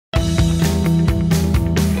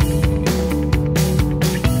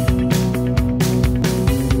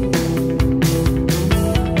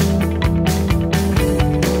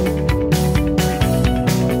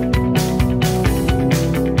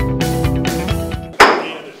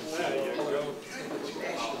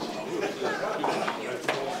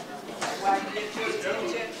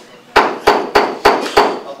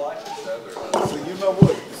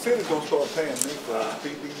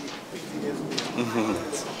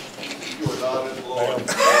You are not in the law.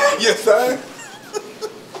 Yes, sir.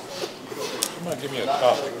 Somebody give me a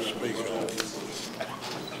copy of the speaker.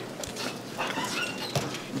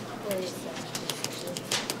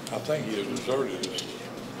 I think he has deserted us.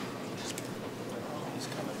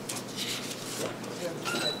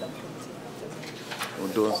 We'll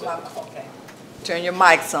do it. Turn your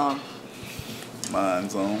mics on.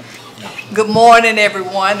 Mine's on. Good morning,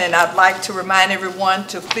 everyone, and I'd like to remind everyone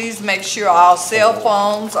to please make sure all cell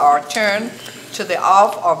phones are turned to the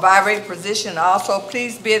off or vibrate position. Also,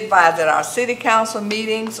 please be advised that our city council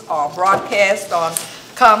meetings are broadcast on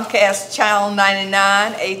Comcast Channel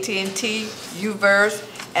 99, AT&T, UVerse,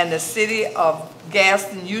 and the City of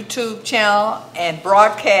Gadsden YouTube channel, and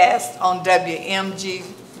broadcast on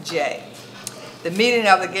WMGJ. The meeting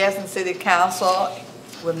of the Gadsden City Council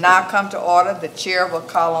will now come to order. The chair will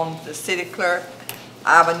call on the city clerk,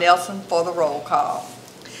 Ivor Nelson, for the roll call.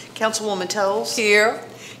 Councilwoman Toles. Here.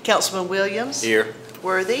 Councilman Williams. Here.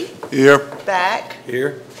 Worthy. Here. Back.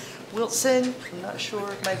 Here. Wilson. I'm not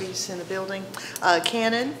sure. Maybe he's in the building.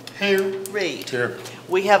 Cannon. Here. Reed. Here.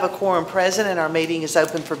 We have a quorum present and our meeting is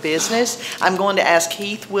open for business. I'm going to ask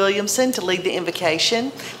Heath Williamson to lead the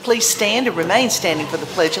invocation. Please stand and remain standing for the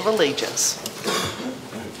Pledge of Allegiance.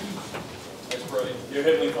 Let's pray. Dear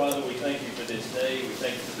Heavenly Father, we thank you for this day. We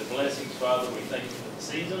thank you for the blessings, Father. We thank you for the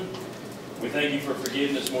season. We thank you for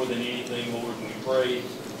forgiveness more than anything, Lord. And we pray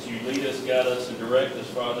that you lead us, guide us, and direct us,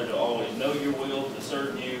 Father, to always know your will, to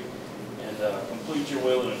serve you, and complete your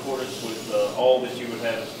will in accordance with all that you would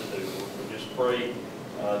have us to do, Lord. We just pray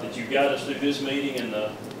that you guide us through this meeting and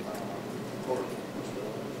the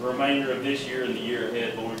remainder of this year and the year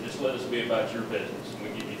ahead, Lord. Just let us be about your business, and we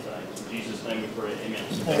give you thanks. In Jesus' name we pray. Amen.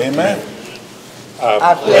 Amen.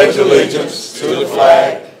 I Pledge allegiance to the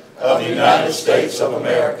flag of the United States of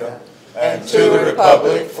America and to the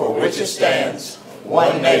republic for which it stands,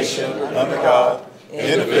 one nation under God,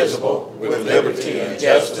 indivisible, with liberty and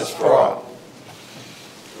justice for all.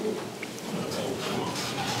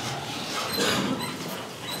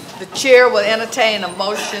 The chair will entertain a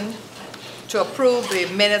motion to approve the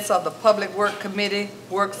minutes of the Public Work Committee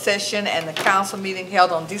work session and the council meeting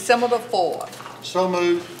held on December the 4th. So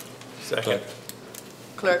moved. Second.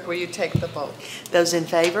 Clerk, will you take the vote? Those in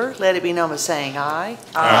favor, let it be known by saying aye.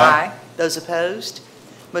 Aye. Those opposed,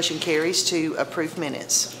 motion carries to approve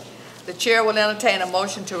minutes. The chair will entertain a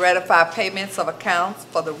motion to ratify payments of accounts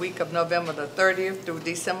for the week of November the 30th through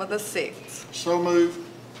December the 6th. So moved.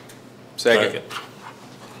 Second.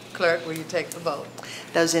 Clerk, will you take the vote?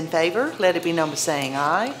 Those in favor, let it be known by saying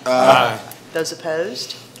aye. Aye. Those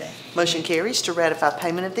opposed, Okay. motion carries to ratify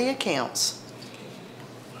payment of the accounts.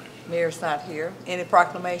 Mayor's not here. Any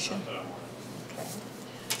proclamation? Okay.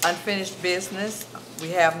 Unfinished business,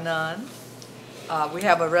 we have none. We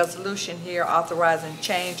have a resolution here authorizing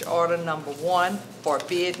change order number 1 for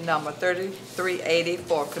bid number 3380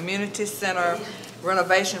 for Community Center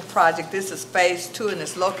renovation project. This is phase 2 and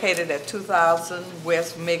it's located at 2000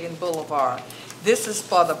 West Megan Boulevard. This is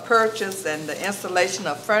for the purchase and the installation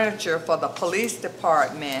of furniture for the police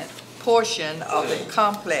department portion of the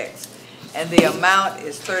complex. And the amount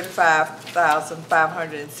is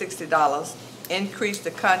 $35,560. Increase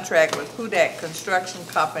the contract with Hudak Construction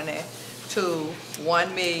Company to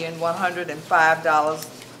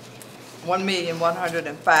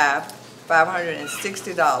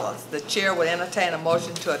 $1,105,560. The chair will entertain a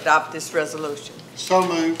motion to adopt this resolution. So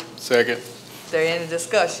moved. Second. Is there any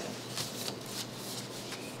discussion?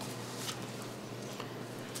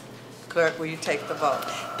 Clerk, will you take the vote?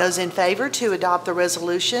 Those in favor to adopt the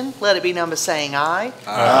resolution, let it be known by saying aye.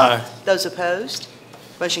 Aye. Those opposed,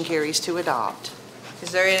 motion carries to adopt.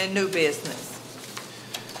 Is there any new business?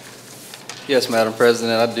 Yes, Madam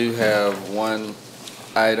President, I do have one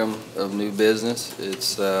item of new business.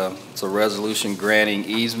 It's a resolution granting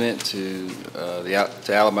easement to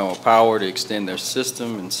Alabama Power to extend their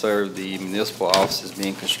system and serve the municipal offices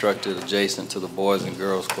being constructed adjacent to the Boys and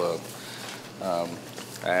Girls Club.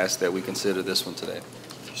 I ask that we consider this one today.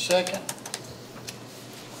 Second.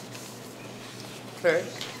 Clerk,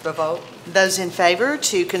 the vote. Those in favor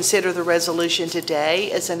to consider the resolution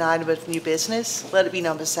today as an item of new business, let it be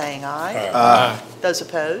known by saying aye. Aye. Those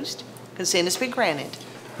opposed, consent has been granted.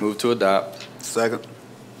 Move to adopt. Second.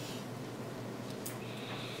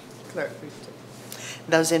 Clerk, please.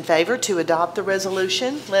 Those in favor to adopt the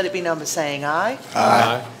resolution, let it be known by saying aye.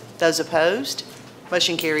 Aye. Those opposed,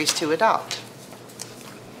 motion carries to adopt.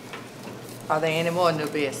 Are there any more new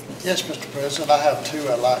business? Yes, Mr. President, I have two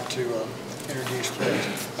I'd like to introduce,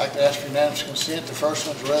 please. I'd like to ask for unanimous consent. The first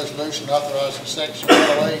one's a resolution authorizing Section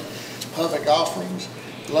 108 public offerings.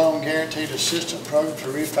 loan guaranteed assistance program to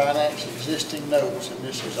refinance existing notes, and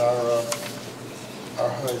this is our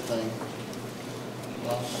HUD thing.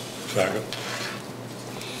 Second.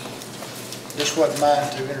 This wasn't mine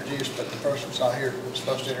to introduce, but the person's not here who was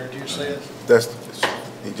supposed to introduce this.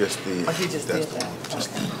 He just did. Oh, he just did that.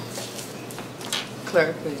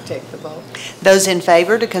 Clerk, will you take the vote? Those in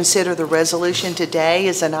favor to consider the resolution today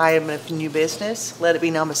as an item of new business, let it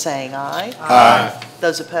be known by saying aye. Aye.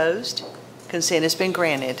 Those opposed, consent has been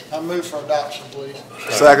granted. I move for adoption, please.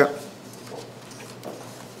 Second.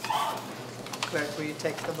 Clerk, will you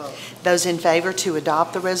take the vote? Those in favor to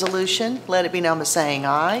adopt the resolution, let it be known by saying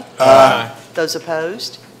aye. Aye. Those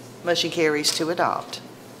opposed, motion carries to adopt.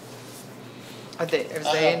 Is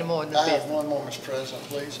there any more new I have business? one more, Mr. President,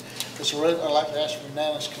 please. I'd like to ask for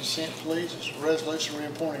unanimous consent, please. It's a resolution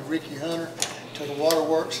reappointing Ricky Hunter to the Water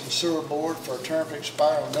Works and Sewer Board for a term to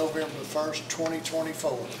expire on November the 1st,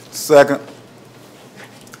 2024. Second.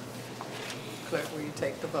 Clerk, will you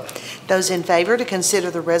take the vote? Those in favor to consider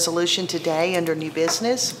the resolution today under new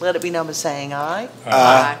business, let it be known by saying aye.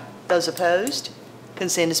 Aye. Those opposed,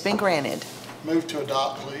 consent has been granted. Move to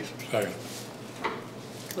adopt, please. Second.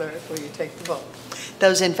 Clerk, will you take the vote?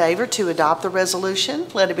 Those in favor to adopt the resolution,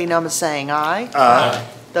 let it be known by saying aye. Aye.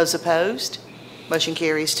 Those opposed, motion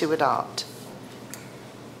carries to adopt.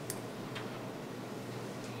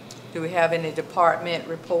 Do we have any department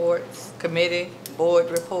reports, committee, board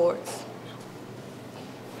reports?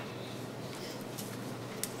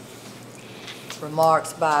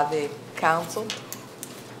 Remarks by the council?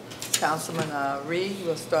 Councilman Reed,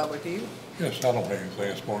 we'll start with you. Yes, I don't have anything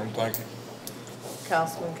this morning, thank you.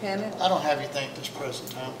 Councilman Kenneth, I don't have anything at this present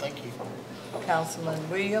time. Thank you. Councilman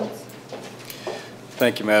Williams.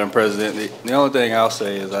 Thank you, Madam President. The only thing I'll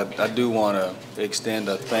say is I do want to extend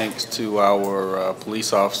a thanks to our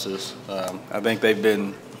police officers. I think they've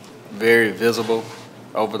been very visible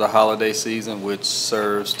over the holiday season, which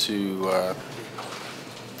serves to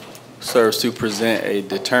present a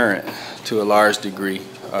deterrent to a large degree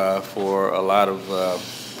for a lot of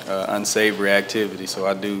unsavory activity. So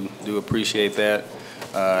I do appreciate that,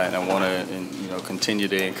 and I want to continue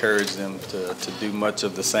to encourage them to do much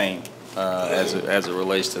of the same as it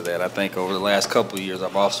relates to that. I think over the last couple of years,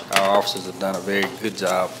 our officers have done a very good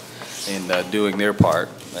job in doing their part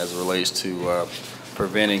as it relates to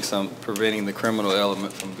preventing the criminal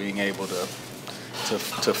element from being able to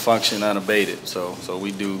function unabated. So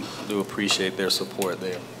we do appreciate their support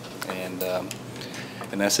there, and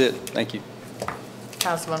that's it. Thank you.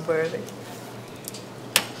 Councilman Worthy.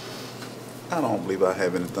 I don't believe I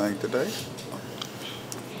have anything today.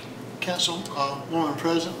 Councilwoman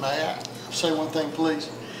President, may I say one thing, please?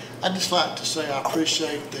 I'd just like to say I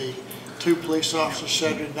appreciate the 2 police officers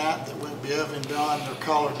Saturday night that went above and beyond their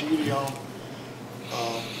call of duty on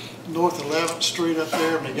North 11th Street up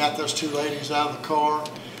there, and they got those 2 ladies out of the car.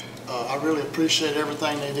 I really appreciate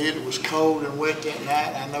everything they did. It was cold and wet that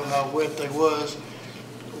night. I know how wet they was,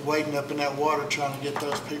 wading up in that water trying to get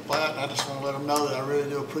those people out. And I just want to let them know that I really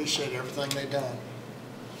do appreciate everything they've done.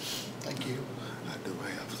 Thank you. I do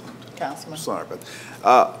have something. Councilman. Sorry about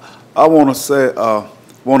that. I want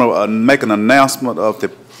to make an announcement of the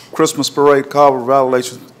Christmas parade. Carver Valley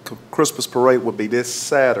Christmas parade will be this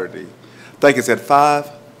Saturday. I think it's at 5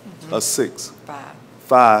 or 6.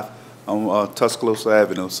 5 on Tuscaloosa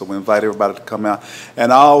Avenue. So we invite everybody to come out.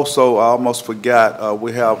 And I almost forgot,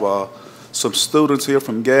 we have some students here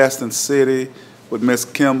from Gadsden City with Miss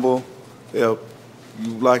Kimball. We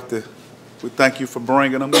thank you for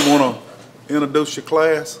bringing them. You want to introduce your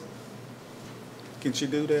class? Can she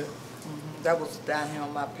do that? That was down here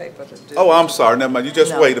on my paper to do. Oh, I'm sorry. Never mind. You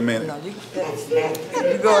just wait a minute. No, you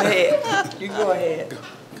go ahead. You go ahead.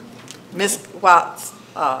 Miss Watts,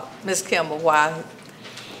 Miss Kimball, why?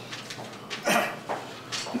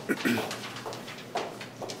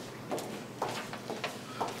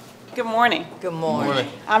 Good morning. Good morning.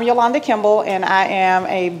 I'm Yolanda Kimball, and I am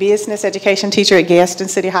a business education teacher at Gadsden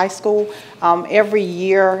City High School. Every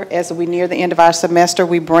year, as we near the end of our semester,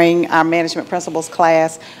 we bring our management principles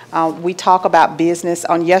class. We talk about business.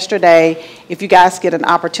 On yesterday, if you guys get an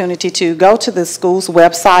opportunity to go to the school's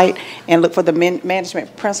website and look for the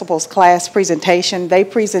management principles class presentation, they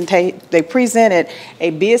presented a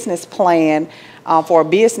business plan for a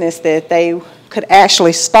business that they could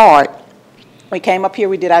actually start. We came up here,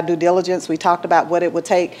 we did our due diligence, we talked about what it would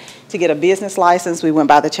take to get a business license. We went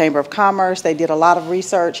by the Chamber of Commerce, they did a lot of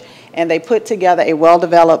research, and they put together a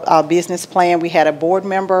well-developed business plan. We had a board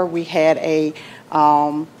member, we had a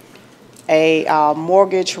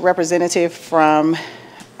mortgage representative from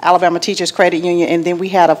Alabama Teachers Credit Union, and then we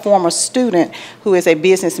had a former student who is a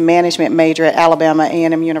business management major at Alabama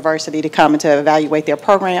A&M University to come and to evaluate their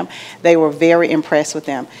program. They were very impressed with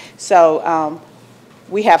them. So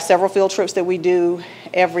we have several field trips that we do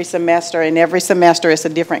every semester, and every semester it's a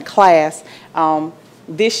different class.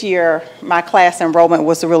 This year, my class enrollment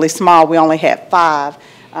was really small. We only had 5.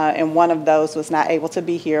 And one of those was not able to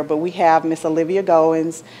be here, but we have Miss Olivia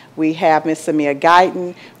Goins, we have Miss Samia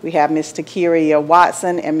Guyton, we have Miss Takiria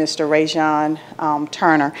Watson, and Mr. Rajon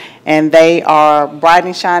Turner, and they are bright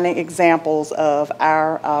and shining examples of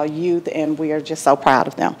our youth, and we are just so proud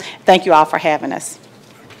of them. Thank you all for having us.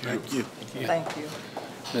 Thank you. Thank you.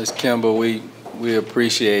 Ms. Kimball, we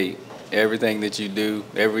appreciate everything that you do.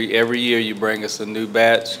 Every year you bring us a new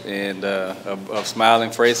batch and of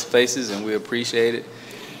smiling faces, and we appreciate it.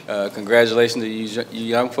 Congratulations to you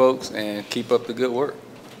young folks, and keep up the good work.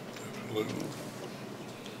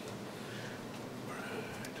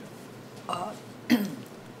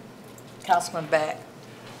 Councilman Back.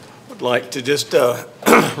 I'd like to just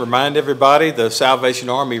remind everybody the Salvation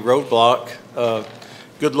Army roadblock,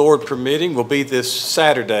 good Lord permitting, will be this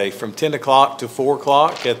Saturday from 10 o'clock to 4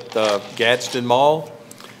 o'clock at the Gadsden Mall.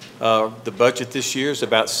 The budget this year is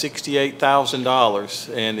about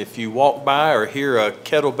 $68,000, and if you walk by or hear a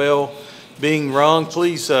kettlebell being rung,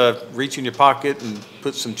 please reach in your pocket and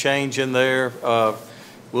put some change in there.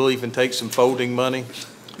 We'll even take some folding money.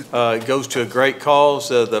 It goes to a great cause.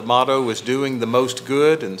 The motto is doing the most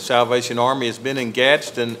good, and Salvation Army has been in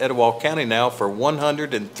Gadsden, Etowah County now for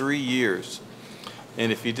 103 years. And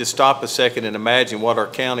if you just stop a second and imagine what our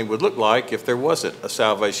county would look like if there wasn't a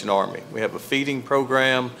Salvation Army. We have a feeding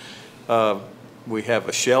program, we have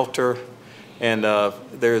a shelter, and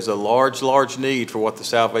there's a large need for what the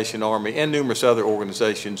Salvation Army and numerous other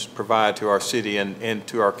organizations provide to our city and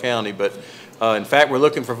to our county. But in fact, we're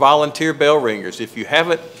looking for volunteer bell ringers. If you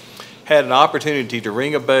haven't had an opportunity to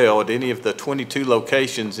ring a bell at any of the 22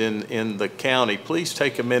 locations in the county, please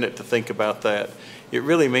take a minute to think about that. It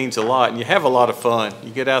really means a lot, and you have a lot of fun.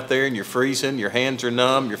 You get out there and you're freezing, your hands are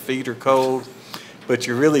numb, your feet are cold, but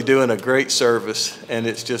you're really doing a great service, and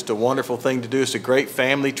it's just a wonderful thing to do. It's a great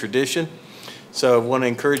family tradition. So I want to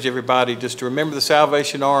encourage everybody just to remember the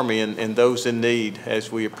Salvation Army and those in need as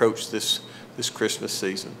we approach this Christmas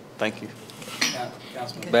season. Thank you.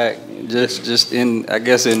 Back, just in, I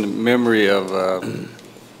guess, in memory of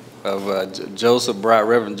Joseph Brown,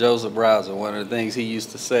 Reverend Joseph Browser, one of the things he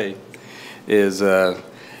used to say is,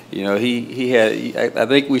 you know, he had, I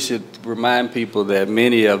think we should remind people that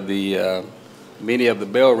many of the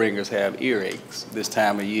bell ringers have earaches this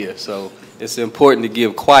time of year. So it's important to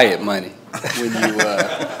give quiet money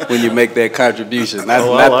when you make that contribution. Not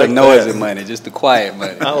like the noisy money, just the quiet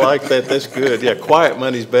money. I like that. That's good. Yeah, quiet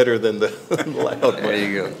money's better than the loud money. There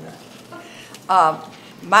you go.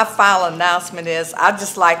 My final announcement is I'd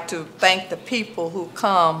just like to thank the people who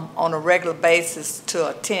come on a regular basis to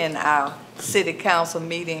attend our city council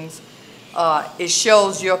meetings. It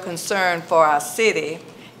shows your concern for our city,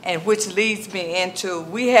 and which leads me into,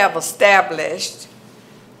 we have established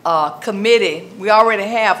a committee. We already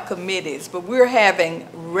have committees, but we're having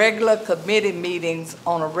regular committee meetings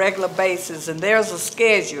on a regular basis, and there's a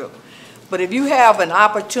schedule. But if you have an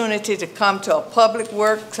opportunity to come to a public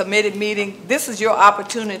work committee meeting, this is your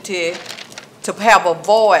opportunity to have a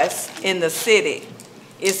voice in the city.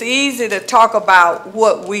 It's easy to talk about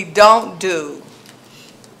what we don't do,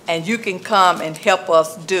 and you can come and help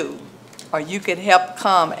us do, or you can help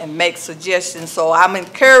come and make suggestions. So I'm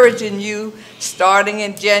encouraging you, starting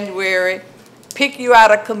in January, pick you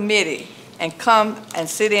out a committee and come and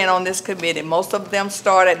sit in on this committee. Most of them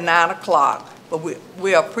start at 9 o'clock. But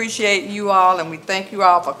we appreciate you all, and we thank you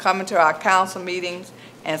all for coming to our council meetings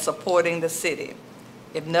and supporting the city.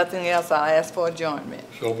 If nothing else, I'll ask for adjournment.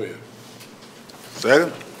 So be it.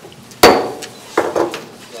 Second.